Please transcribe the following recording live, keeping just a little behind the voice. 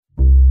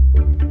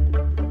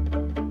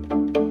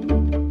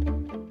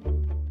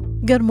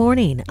Good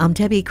morning. I'm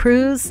Debbie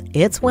Cruz.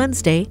 It's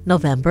Wednesday,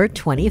 November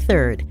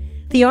 23rd.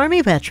 The Army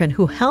veteran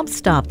who helped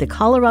stop the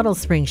Colorado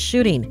Springs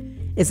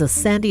shooting is a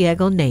San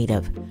Diego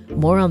native.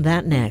 More on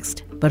that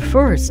next. But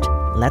first,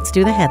 let's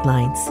do the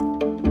headlines.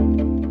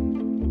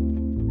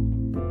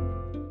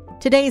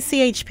 Today,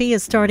 CHP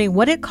is starting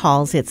what it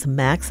calls its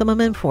maximum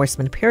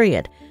enforcement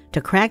period to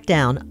crack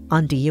down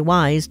on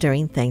DUIs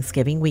during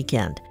Thanksgiving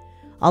weekend.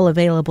 All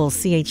available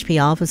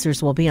CHP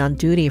officers will be on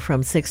duty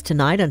from 6 to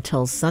 9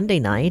 until Sunday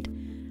night.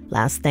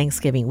 Last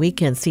Thanksgiving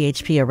weekend,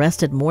 CHP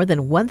arrested more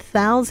than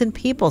 1,000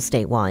 people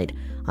statewide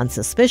on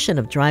suspicion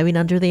of driving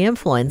under the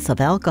influence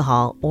of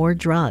alcohol or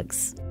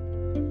drugs.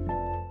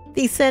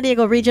 The San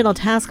Diego Regional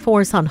Task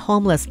Force on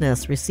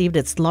Homelessness received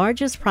its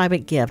largest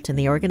private gift in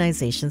the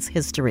organization's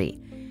history.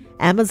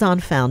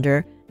 Amazon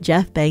founder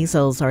Jeff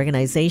Bezos'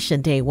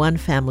 organization Day One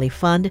Family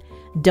Fund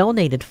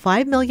donated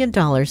 $5 million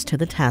to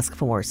the task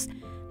force.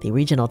 The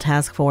Regional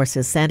Task Force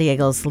is San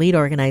Diego's lead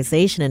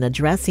organization in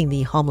addressing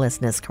the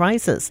homelessness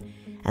crisis,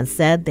 and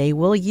said they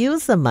will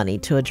use the money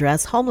to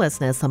address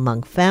homelessness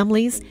among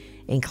families,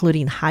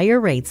 including higher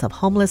rates of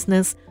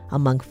homelessness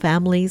among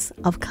families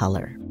of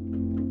color.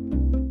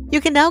 You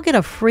can now get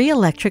a free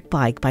electric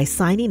bike by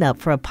signing up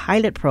for a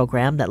pilot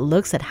program that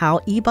looks at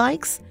how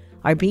e-bikes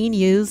are being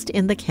used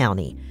in the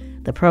county.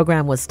 The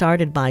program was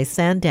started by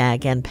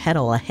Sandag and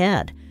Pedal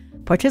Ahead.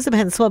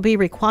 Participants will be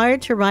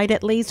required to ride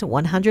at least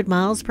 100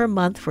 miles per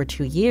month for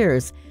 2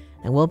 years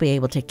and will be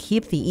able to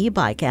keep the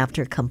e-bike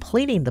after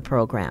completing the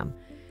program.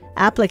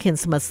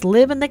 Applicants must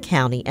live in the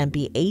county and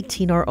be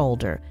 18 or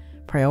older.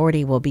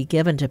 Priority will be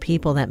given to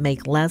people that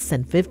make less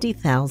than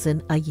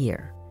 $50,000 a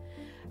year.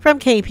 From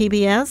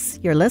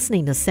KPBS, you're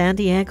listening to San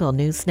Diego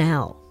News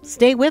Now.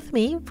 Stay with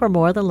me for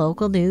more of the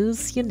local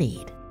news you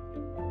need.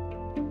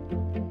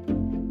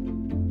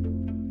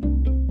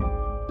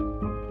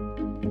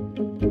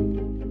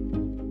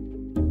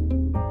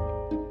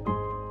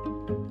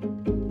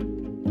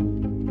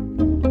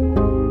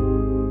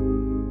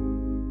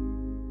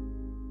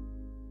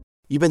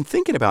 You've been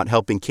thinking about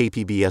helping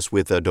KPBS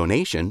with a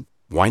donation.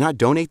 Why not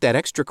donate that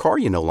extra car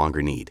you no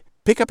longer need?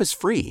 Pickup is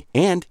free,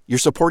 and you're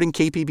supporting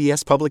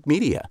KPBS Public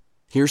Media.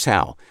 Here's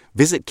how.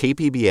 Visit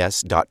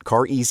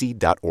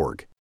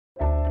kpbs.careasy.org.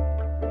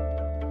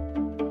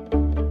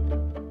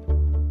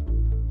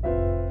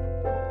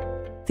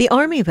 The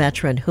Army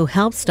veteran who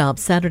helped stop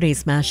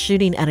Saturday's mass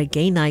shooting at a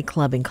gay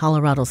nightclub in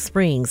Colorado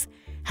Springs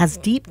has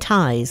deep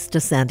ties to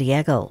San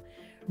Diego.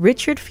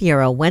 Richard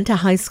Fierro went to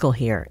high school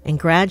here and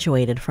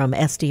graduated from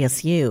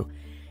SDSU.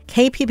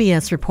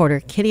 KPBS reporter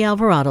Kitty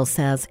Alvarado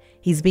says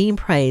he's being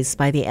praised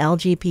by the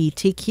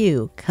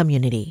LGBTQ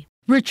community.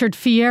 Richard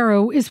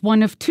Fierro is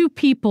one of 2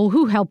 people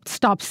who helped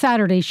stop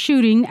Saturday's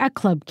shooting at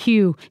Club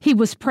Q. He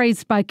was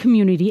praised by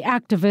community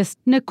activist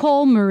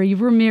Nicole Murray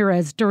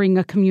Ramirez during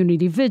a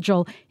community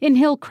vigil in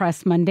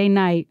Hillcrest Monday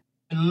night.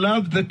 I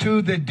love the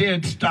 2 that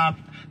did stop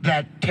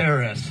that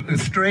terrorist, a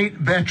straight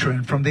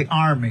veteran from the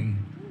Army.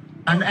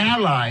 An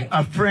ally,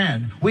 a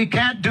friend. We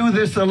can't do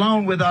this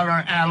alone without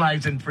our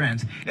allies and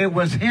friends. It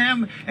was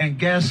him, and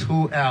guess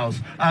who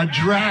else? A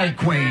drag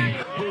queen.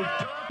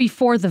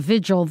 Before the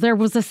vigil, there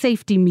was a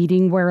safety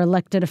meeting where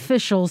elected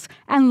officials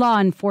and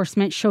law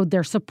enforcement showed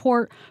their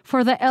support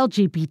for the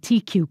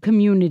LGBTQ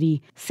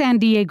community. San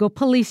Diego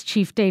Police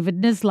Chief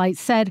David Nislight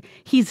said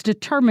he's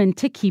determined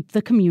to keep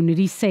the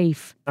community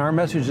safe. Our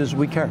message is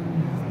we care.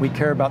 We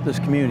care about this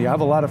community. I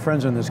have a lot of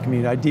friends in this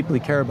community. I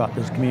deeply care about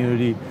this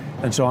community.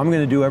 And so I'm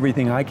going to do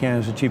everything I can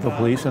as the chief of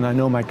police, and I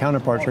know my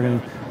counterparts are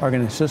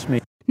going to assist me.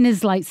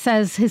 Nislight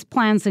says his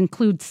plans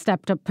include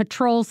stepped-up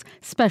patrols,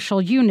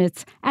 special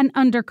units, and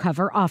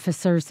undercover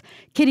officers.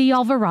 Kitty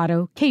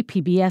Alvarado,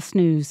 KPBS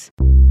News.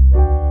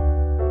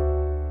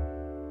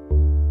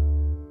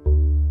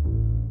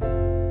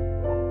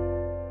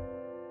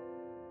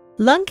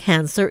 Lung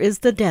cancer is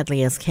the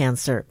deadliest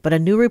cancer, but a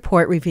new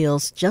report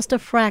reveals just a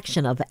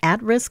fraction of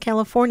at-risk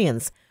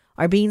Californians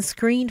are being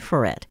screened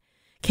for it.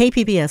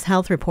 KPBS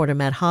health reporter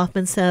Matt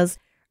Hoffman says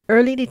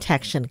early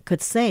detection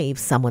could save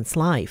someone's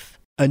life.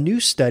 A new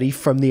study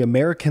from the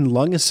American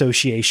Lung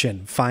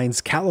Association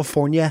finds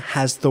California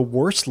has the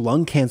worst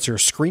lung cancer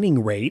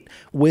screening rate,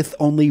 with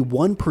only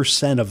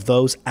 1% of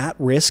those at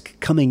risk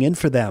coming in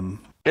for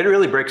them. It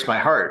really breaks my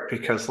heart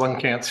because lung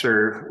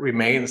cancer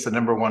remains the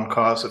number 1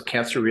 cause of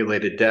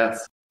cancer-related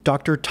death.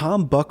 Dr.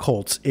 Tom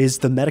Buchholz is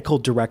the medical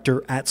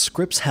director at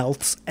Scripps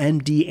Health's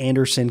MD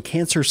Anderson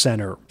Cancer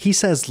Center. He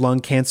says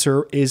lung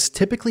cancer is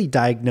typically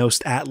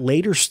diagnosed at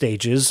later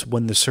stages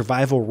when the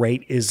survival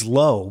rate is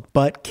low,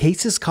 but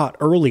cases caught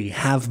early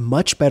have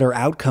much better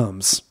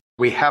outcomes.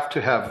 We have to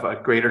have a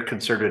greater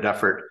concerted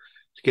effort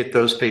to get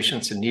those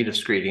patients in need of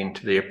screening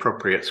to the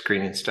appropriate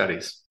screening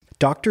studies.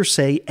 Doctors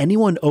say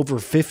anyone over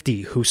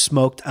 50 who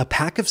smoked a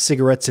pack of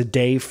cigarettes a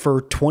day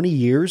for 20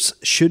 years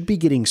should be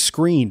getting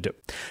screened.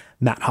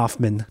 Matt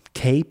Hoffman,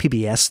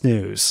 KPBS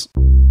News.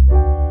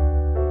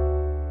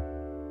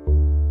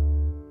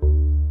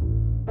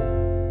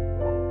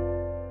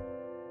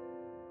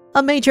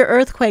 A major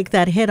earthquake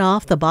that hit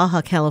off the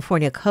Baja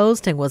California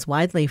coast and was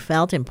widely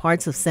felt in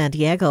parts of San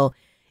Diego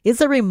is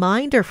a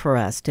reminder for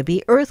us to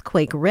be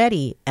earthquake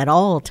ready at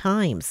all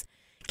times.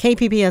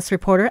 KPBS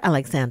reporter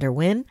Alexander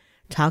Nguyen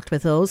talked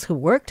with those who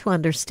work to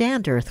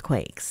understand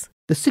earthquakes.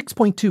 The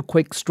 6.2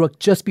 quake struck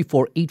just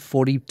before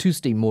 8:40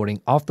 Tuesday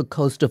morning off the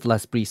coast of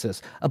Las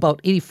Brisas,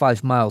 about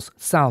 85 miles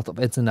south of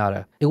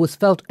Ensenada. It was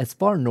felt as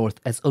far north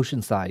as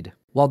Oceanside.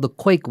 While the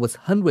quake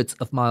was hundreds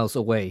of miles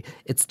away,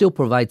 it still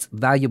provides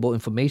valuable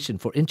information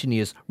for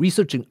engineers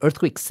researching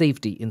earthquake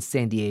safety in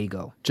San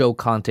Diego. Joe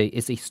Conte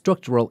is a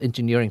structural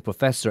engineering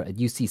professor at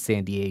UC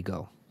San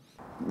Diego.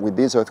 With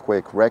these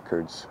earthquake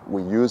records,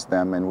 we use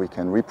them and we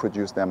can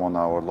reproduce them on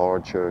our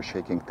large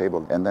shaking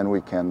table. And then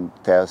we can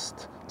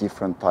test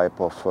different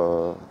type of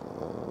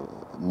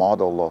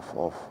model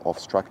of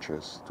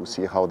structures to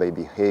see how they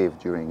behave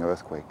during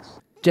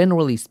earthquakes.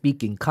 Generally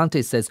speaking,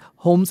 Conte says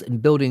homes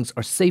and buildings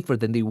are safer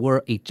than they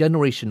were a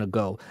generation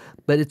ago,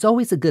 but it's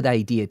always a good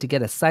idea to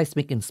get a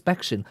seismic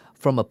inspection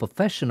from a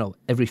professional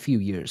every few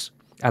years.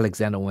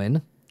 Alexander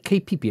Nguyen,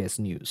 KPBS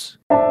News.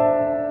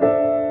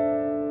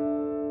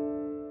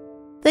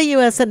 The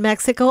U.S. and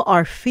Mexico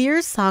are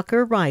fierce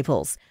soccer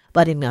rivals,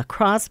 but in a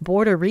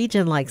cross-border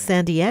region like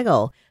San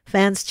Diego,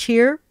 fans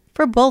cheer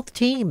for both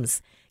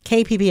teams.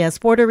 KPBS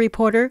border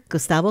reporter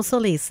Gustavo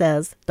Solis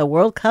says the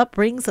World Cup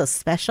brings a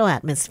special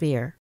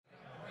atmosphere.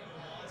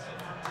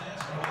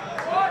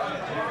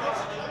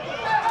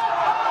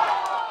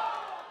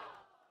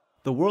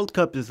 The World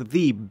Cup is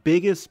the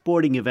biggest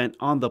sporting event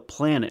on the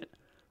planet,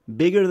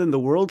 bigger than the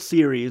World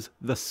Series,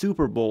 the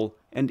Super Bowl,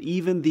 and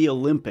even the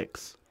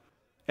Olympics.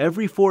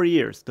 Every 4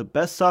 years, the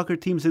best soccer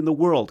teams in the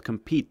world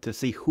compete to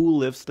see who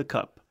lifts the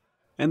cup.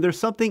 And there's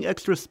something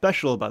extra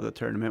special about the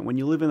tournament when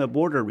you live in a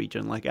border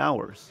region like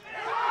ours.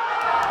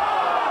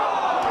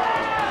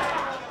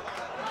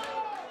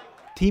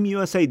 Team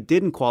USA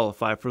didn't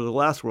qualify for the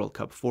last World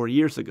Cup 4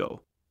 years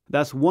ago.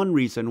 That's one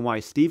reason why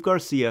Steve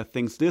Garcia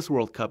thinks this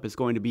World Cup is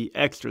going to be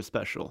extra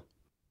special.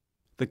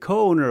 The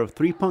co-owner of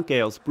Three Punk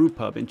Ales Brew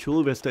Pub in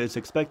Chula Vista is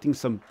expecting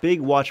some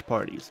big watch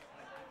parties,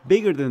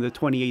 bigger than the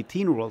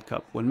 2018 World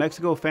Cup when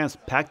Mexico fans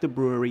packed the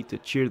brewery to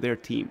cheer their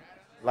team.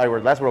 Like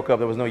last World Cup,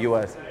 there was no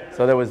U.S.,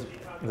 so it was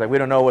like we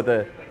don't know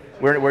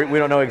we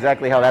don't know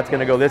exactly how that's going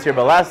to go this year.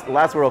 But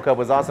last World Cup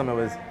was awesome. It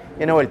was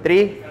El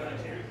Tri.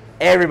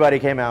 Everybody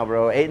came out,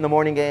 bro. 8 in the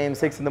morning games,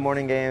 6 in the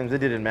morning games. It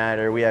didn't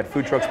matter. We had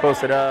food trucks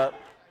posted up.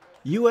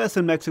 U.S.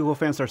 and Mexico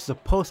fans are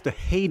supposed to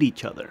hate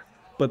each other,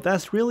 but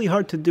that's really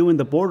hard to do in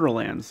the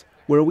borderlands,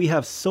 where we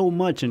have so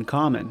much in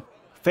common.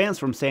 Fans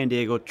from San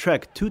Diego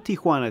trek to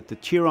Tijuana to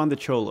cheer on the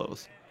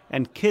Cholos,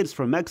 and kids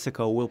from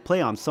Mexico will play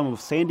on some of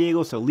San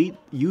Diego's elite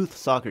youth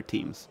soccer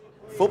teams.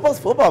 Football's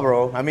football,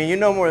 bro. I mean, you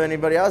know more than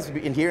anybody else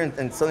here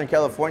in Southern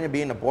California,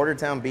 being a border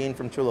town, being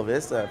from Chula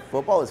Vista.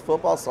 Football is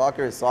football,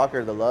 soccer is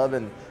soccer. The love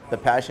and the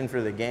passion for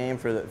the game,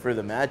 for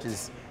the match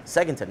is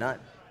second to none.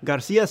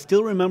 Garcia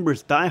still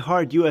remembers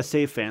die-hard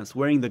USA fans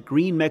wearing the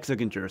green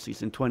Mexican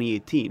jerseys in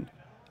 2018,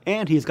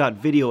 and he's got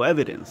video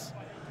evidence.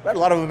 We had a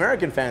lot of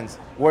American fans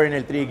wearing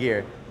El Tri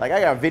gear. Like,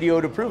 I got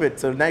video to prove it.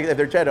 So if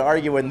they're trying to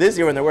argue when this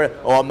year when they're wearing,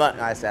 I'm not,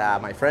 I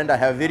said, my friend, I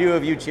have video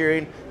of you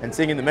cheering and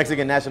singing the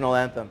Mexican national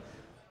anthem.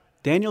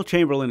 Daniel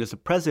Chamberlain is the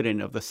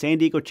president of the San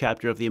Diego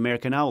chapter of the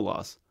American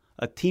Outlaws,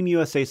 a Team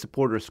USA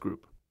supporters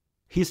group.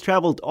 He's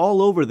traveled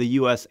all over the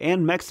U.S.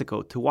 and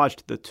Mexico to watch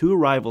the two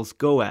rivals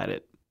go at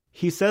it.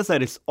 He says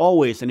that it's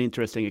always an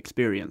interesting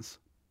experience.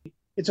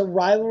 It's a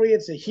rivalry.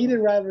 It's a heated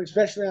rivalry,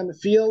 especially on the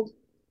field.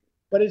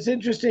 But it's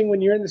interesting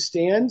when you're in the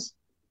stands.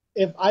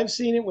 If I've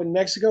seen it when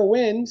Mexico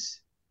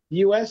wins,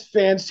 U.S.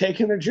 fans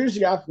taking their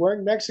jersey off,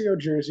 wearing Mexico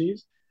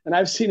jerseys, and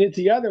I've seen it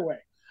the other way.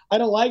 I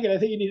don't like it. I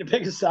think you need to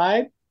pick a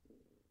side.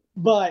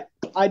 But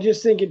I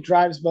just think it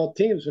drives both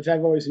teams, which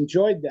I've always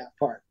enjoyed that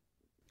part.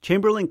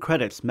 Chamberlain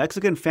credits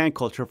Mexican fan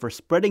culture for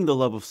spreading the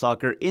love of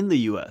soccer in the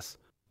U.S.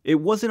 It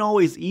wasn't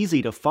always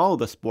easy to follow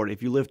the sport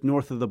if you lived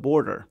north of the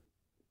border.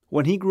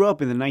 When he grew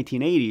up in the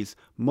 1980s,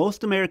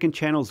 most American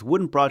channels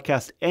wouldn't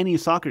broadcast any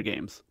soccer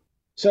games.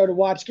 So to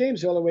watch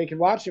games, the only way you could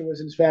watch it was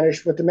in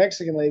Spanish with the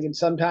Mexican League. And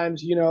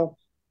sometimes,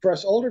 for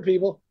us older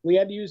people, we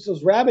had to use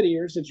those rabbit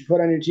ears that you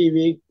put on your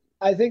TV.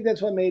 I think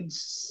that's what made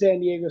San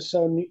Diego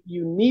so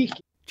unique.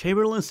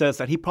 Chamberlain says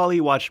that he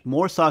probably watched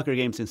more soccer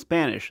games in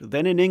Spanish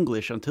than in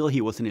English until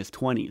he was in his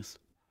 20s.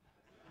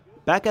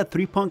 Back at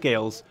Three Punk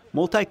Ales,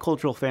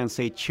 multicultural fans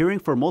say cheering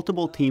for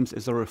multiple teams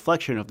is a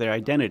reflection of their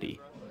identity.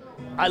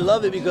 I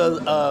love it because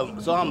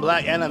so I'm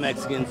black and I'm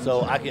Mexican,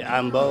 so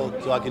I'm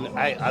both. So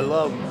I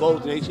love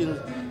both nations,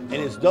 and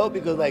it's dope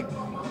because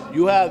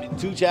you have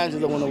two chances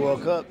to win the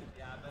World Cup.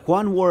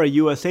 Juan wore a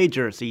USA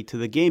jersey to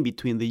the game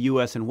between the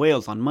U.S. and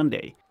Wales on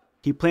Monday.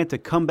 He planned to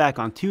come back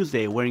on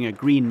Tuesday wearing a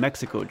green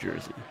Mexico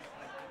jersey.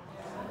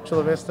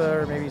 Chula Vista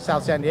or maybe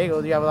South San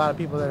Diego, you have a lot of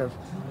people that have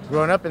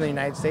grown up in the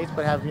United States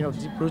but have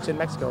deep roots in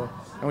Mexico,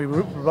 and we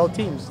root for both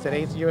teams.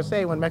 Today it's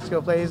USA. When Mexico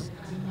plays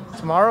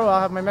tomorrow,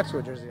 I'll have my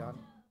Mexico jersey on.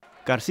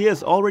 Garcia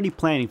is already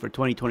planning for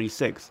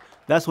 2026.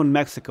 That's when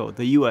Mexico,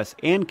 the U.S.,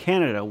 and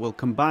Canada will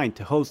combine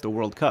to host the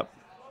World Cup.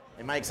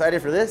 Am I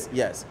excited for this?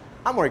 Yes.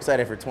 I'm more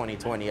excited for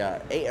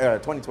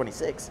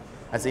 2026.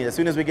 I see as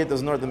soon as we get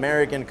those North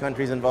American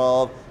countries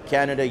involved,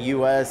 Canada,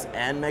 U.S.,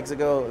 and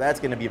Mexico, that's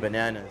going to be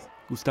bananas.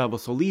 Gustavo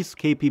Solis,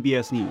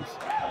 KPBS News.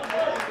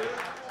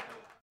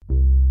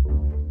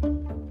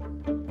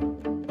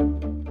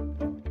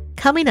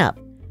 Coming up,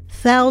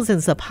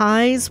 thousands of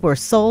pies were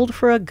sold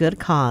for a good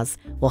cause.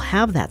 We'll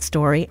have that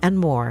story and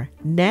more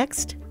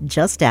next,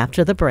 just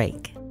after the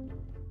break.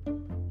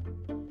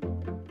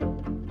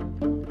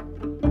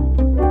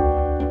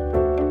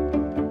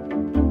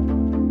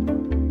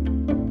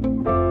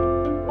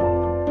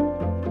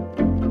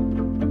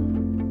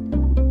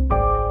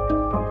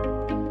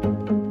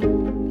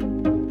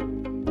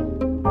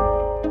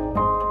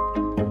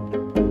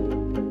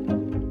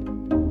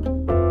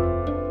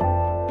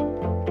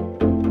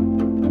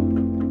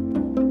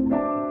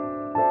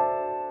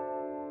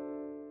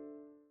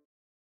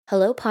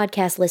 Hello,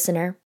 podcast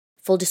listener.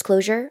 Full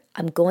disclosure,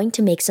 I'm going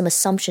to make some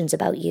assumptions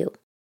about you.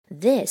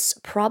 This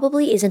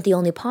probably isn't the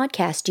only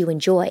podcast you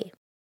enjoy.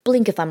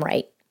 Blink if I'm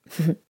right.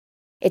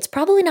 It's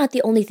probably not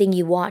the only thing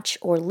you watch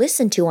or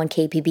listen to on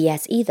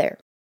KPBS either.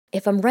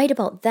 If I'm right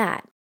about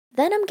that,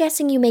 then I'm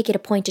guessing you make it a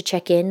point to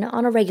check in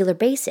on a regular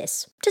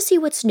basis to see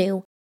what's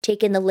new,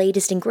 take in the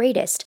latest and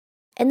greatest,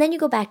 and then you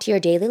go back to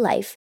your daily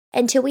life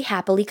until we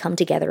happily come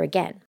together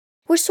again.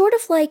 We're sort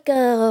of like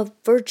a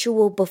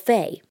virtual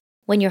buffet.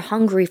 When you're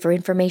hungry for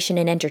information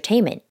and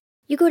entertainment,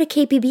 you go to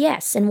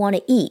KPBS and want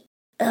to eat,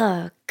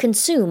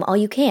 consume all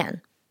you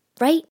can,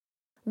 right?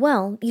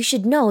 Well, you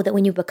should know that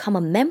when you become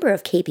a member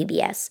of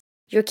KPBS,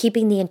 you're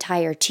keeping the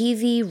entire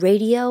TV,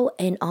 radio,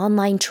 and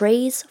online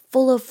trays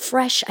full of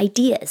fresh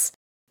ideas,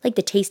 like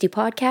the tasty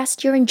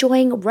podcast you're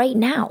enjoying right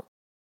now.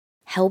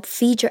 Help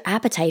feed your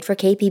appetite for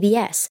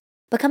KPBS.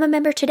 Become a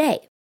member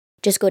today.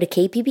 Just go to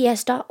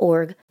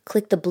kpbs.org,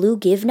 click the blue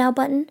Give Now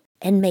button,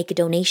 and make a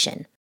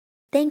donation.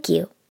 Thank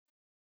you.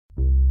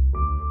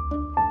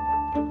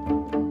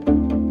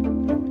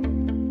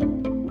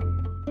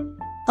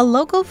 A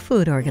local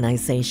food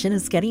organization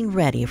is getting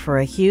ready for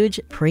a huge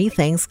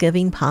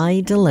pre-Thanksgiving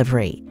pie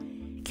delivery.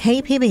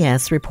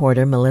 KPBS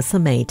reporter Melissa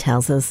May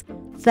tells us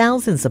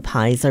thousands of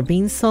pies are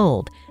being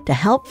sold to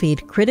help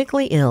feed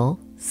critically ill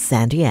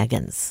San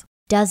Diegans.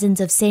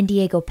 Dozens of San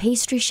Diego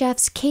pastry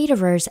chefs,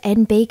 caterers,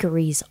 and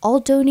bakeries all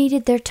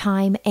donated their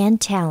time and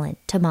talent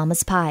to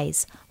Mama's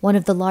Pies, one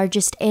of the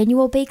largest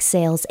annual bake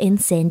sales in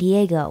San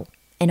Diego.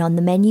 And on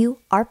the menu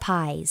are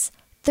pies,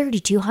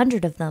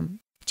 3,200 of them.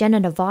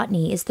 Jenna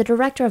Novotny is the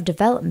Director of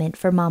Development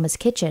for Mama's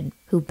Kitchen,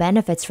 who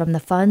benefits from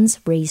the funds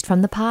raised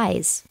from the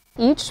pies.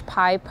 Each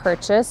pie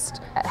purchased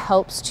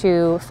helps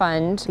to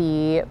fund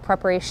the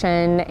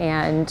preparation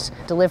and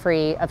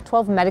delivery of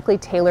 12 medically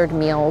tailored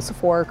meals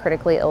for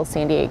critically ill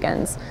San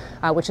Diegans,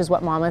 which is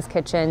what Mama's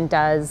Kitchen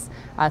does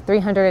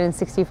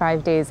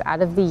 365 days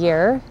out of the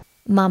year.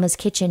 Mama's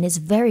Kitchen is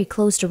very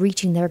close to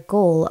reaching their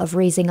goal of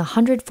raising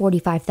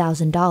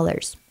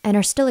 $145,000 and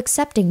are still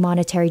accepting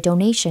monetary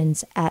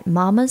donations at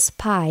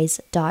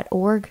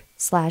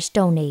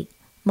mamaspies.org/donate.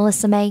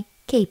 Melissa May,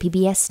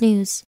 KPBS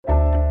News.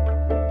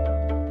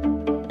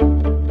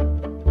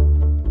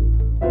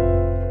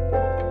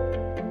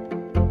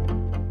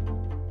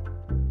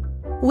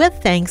 With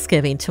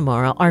Thanksgiving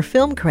tomorrow, our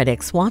film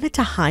critics wanted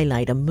to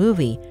highlight a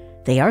movie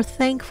they are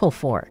thankful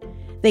for.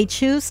 They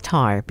choose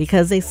Tar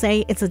because they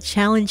say it's a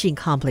challenging,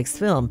 complex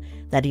film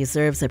that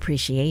deserves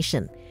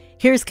appreciation.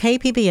 Here's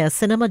KPBS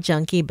cinema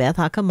junkie Beth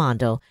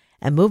Accomando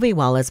and Movie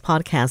Wallace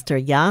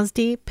podcaster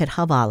Yazdi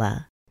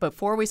Pithavala.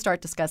 Before we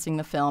start discussing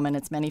the film and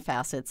its many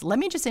facets, let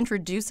me just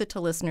introduce it to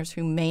listeners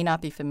who may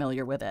not be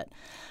familiar with it.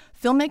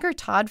 Filmmaker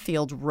Todd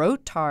Field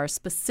wrote Tar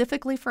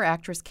specifically for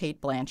actress Cate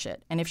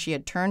Blanchett, and if she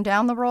had turned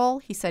down the role,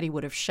 he said he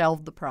would have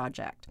shelved the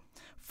project.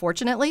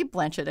 Fortunately,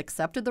 Blanchett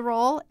accepted the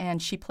role,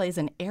 and she plays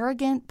an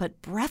arrogant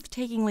but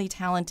breathtakingly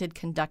talented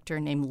conductor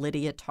named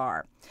Lydia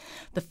Tarr.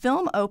 The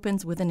film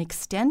opens with an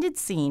extended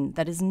scene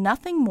that is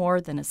nothing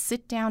more than a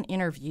sit-down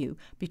interview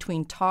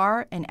between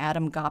Tarr and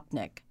Adam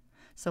Gopnik.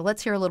 So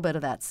let's hear a little bit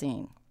of that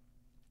scene.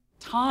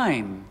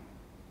 Time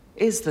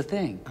is the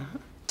thing.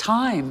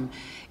 Time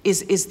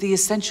is the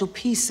essential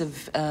piece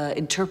of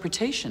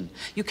interpretation.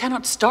 You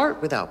cannot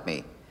start without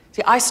me.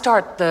 See, I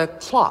start the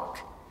clock.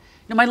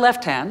 My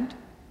left hand,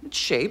 it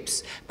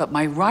shapes, but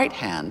my right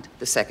hand,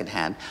 the second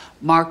hand,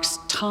 marks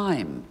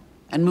time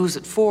and moves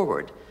it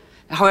forward.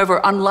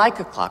 However, unlike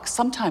a clock,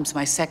 sometimes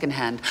my second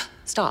hand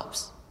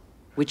stops,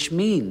 which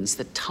means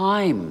that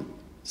time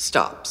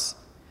stops.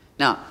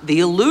 Now,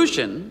 the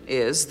illusion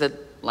is that,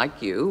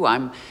 like you,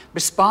 I'm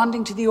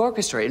responding to the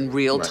orchestra in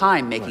real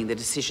time, making the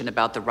decision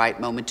about the right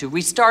moment to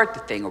restart the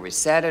thing or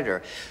reset it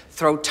or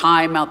throw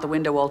time out the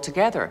window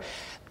altogether.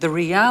 The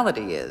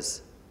reality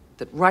is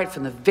that right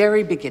from the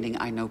very beginning,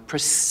 I know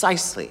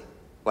precisely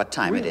what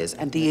time it is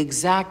and the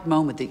exact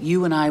moment that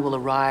you and I will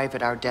arrive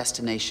at our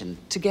destination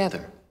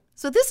together.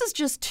 So this is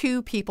just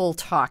two people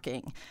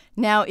talking.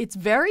 Now, it's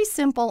very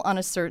simple on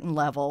a certain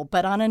level,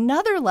 but on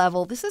another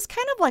level, this is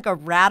kind of like a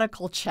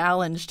radical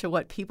challenge to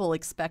what people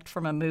expect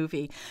from a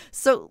movie.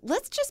 So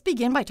let's just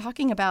begin by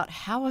talking about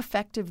how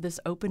effective this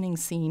opening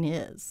scene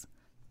is.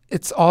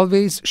 It's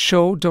always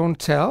show, don't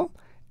tell.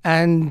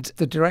 And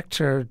the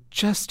director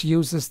just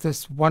uses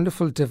this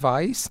wonderful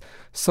device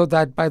so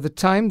that by the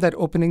time that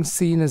opening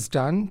scene is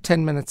done,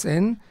 10 minutes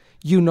in,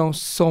 you know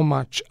so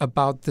much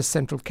about the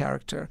central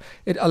character.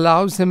 It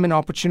allows him an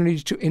opportunity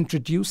to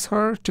introduce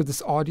her to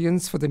this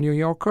audience for The New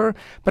Yorker,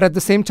 but at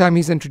the same time,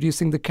 he's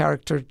introducing the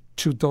character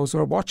to those who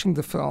are watching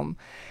the film.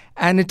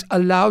 And it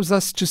allows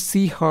us to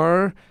see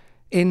her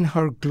in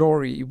her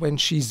glory when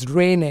she's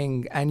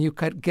reigning, and you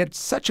could get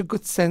such a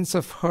good sense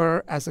of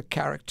her as a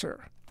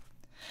character.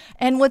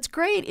 And what's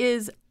great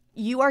is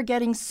you are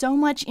getting so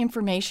much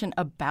information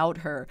about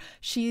her.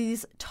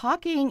 She's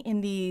talking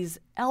in these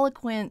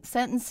eloquent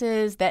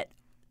sentences that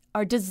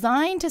are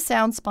designed to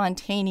sound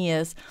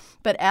spontaneous,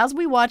 but as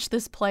we watch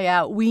this play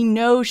out, we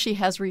know she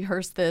has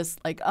rehearsed this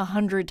like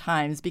 100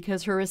 times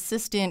because her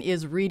assistant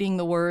is reading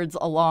the words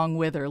along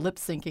with her, lip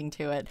syncing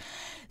to it.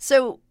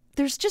 So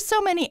there's just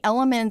so many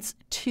elements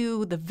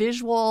to the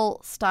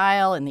visual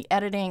style and the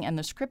editing and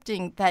the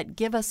scripting that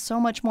give us so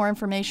much more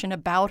information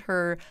about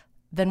her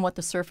than what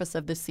the surface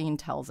of the scene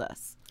tells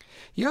us.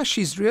 Yeah,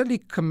 she's really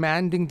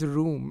commanding the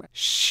room.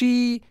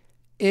 She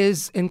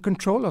is in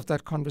control of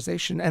that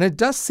conversation. And it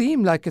does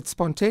seem like it's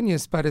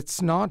spontaneous, but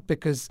it's not,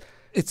 because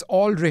it's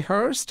all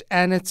rehearsed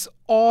and it's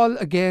all,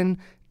 again,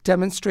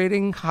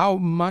 demonstrating how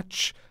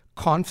much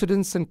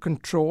confidence and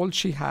control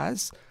she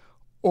has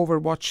over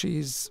what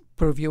she's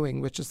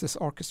purviewing, which is this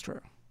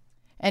orchestra.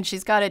 And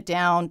she's got it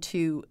down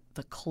to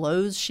the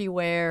clothes she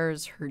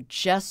wears, her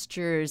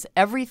gestures,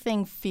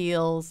 everything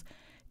feels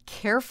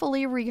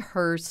carefully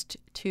rehearsed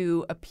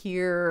to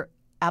appear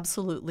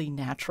absolutely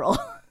natural.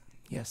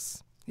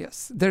 Yes.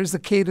 There's a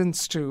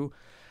cadence to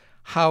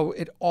how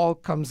it all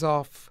comes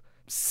off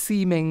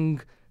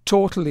seeming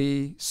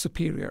totally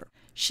superior.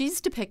 She's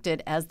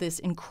depicted as this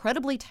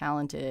incredibly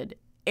talented,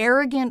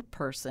 arrogant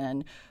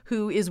person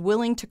who is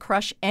willing to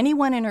crush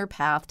anyone in her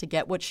path to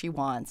get what she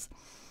wants.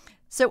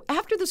 So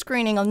after the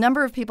screening, a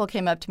number of people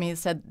came up to me and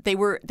said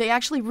they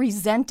actually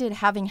resented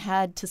having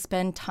had to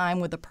spend time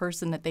with a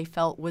person that they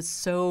felt was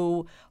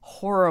so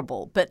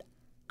horrible. But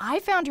I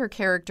found her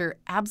character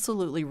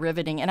absolutely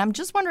riveting, and I'm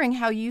just wondering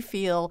how you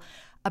feel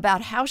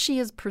about how she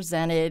is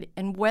presented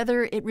and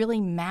whether it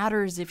really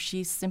matters if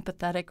she's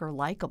sympathetic or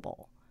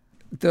likable.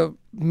 The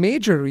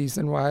major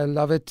reason why I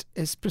love it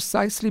is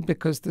precisely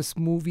because this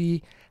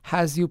movie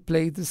has you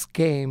play this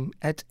game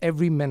at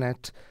every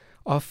minute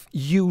of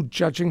you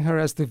judging her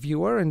as the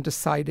viewer and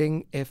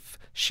deciding if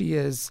she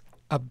is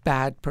a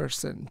bad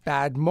person,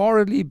 bad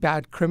morally,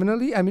 bad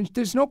criminally. I mean,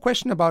 there's no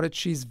question about it.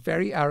 She's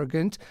very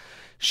arrogant.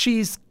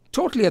 She's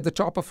totally at the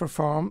top of her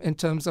form in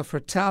terms of her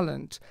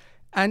talent.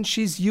 And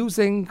she's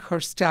using her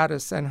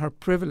status and her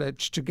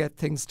privilege to get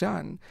things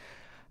done.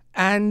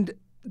 And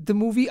the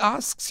movie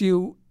asks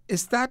you,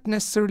 is that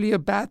necessarily a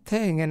bad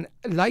thing? And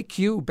like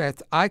you,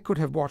 Beth, I could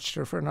have watched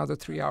her for another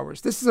 3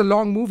 hours. This is a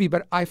long movie,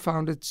 but I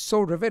found it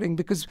so riveting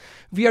because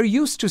we are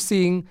used to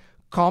seeing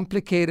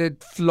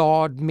complicated,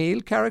 flawed male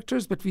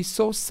characters, but we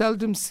so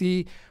seldom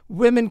see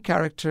women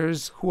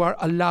characters who are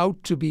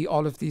allowed to be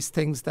all of these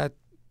things that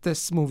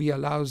this movie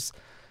allows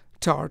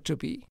Tar to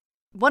be.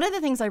 One of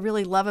the things I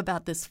really love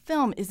about this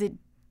film is it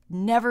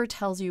never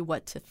tells you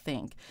what to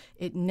think.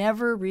 It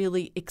never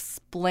really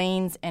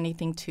explains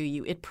anything to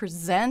you. It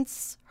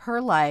presents her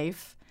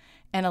life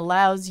and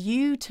allows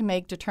you to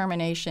make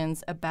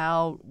determinations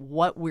about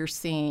what we're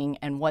seeing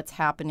and what's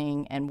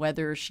happening and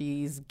whether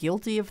she's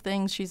guilty of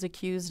things she's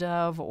accused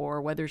of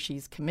or whether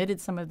she's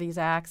committed some of these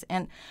acts.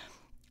 And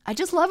I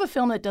just love a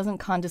film that doesn't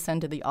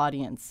condescend to the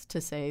audience to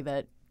say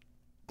that,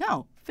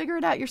 no, figure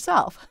it out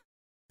yourself.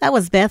 That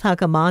was Beth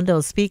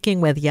Accomando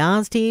speaking with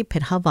Yazdi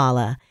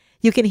Pithavala.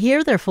 You can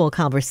hear their full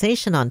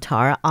conversation on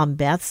Tar on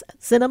Beth's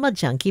Cinema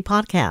Junkie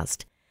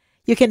podcast.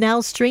 You can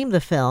now stream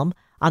the film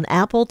on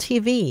Apple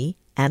TV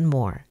and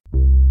more.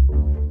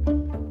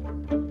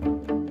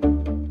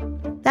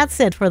 That's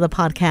it for the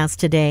podcast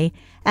today.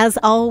 As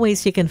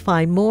always, you can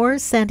find more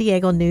San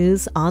Diego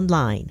news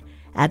online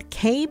at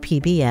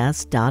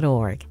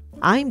kpbs.org.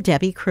 I'm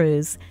Debbie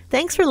Cruz.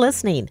 Thanks for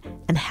listening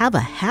and have a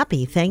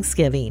happy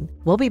Thanksgiving.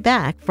 We'll be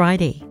back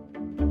Friday.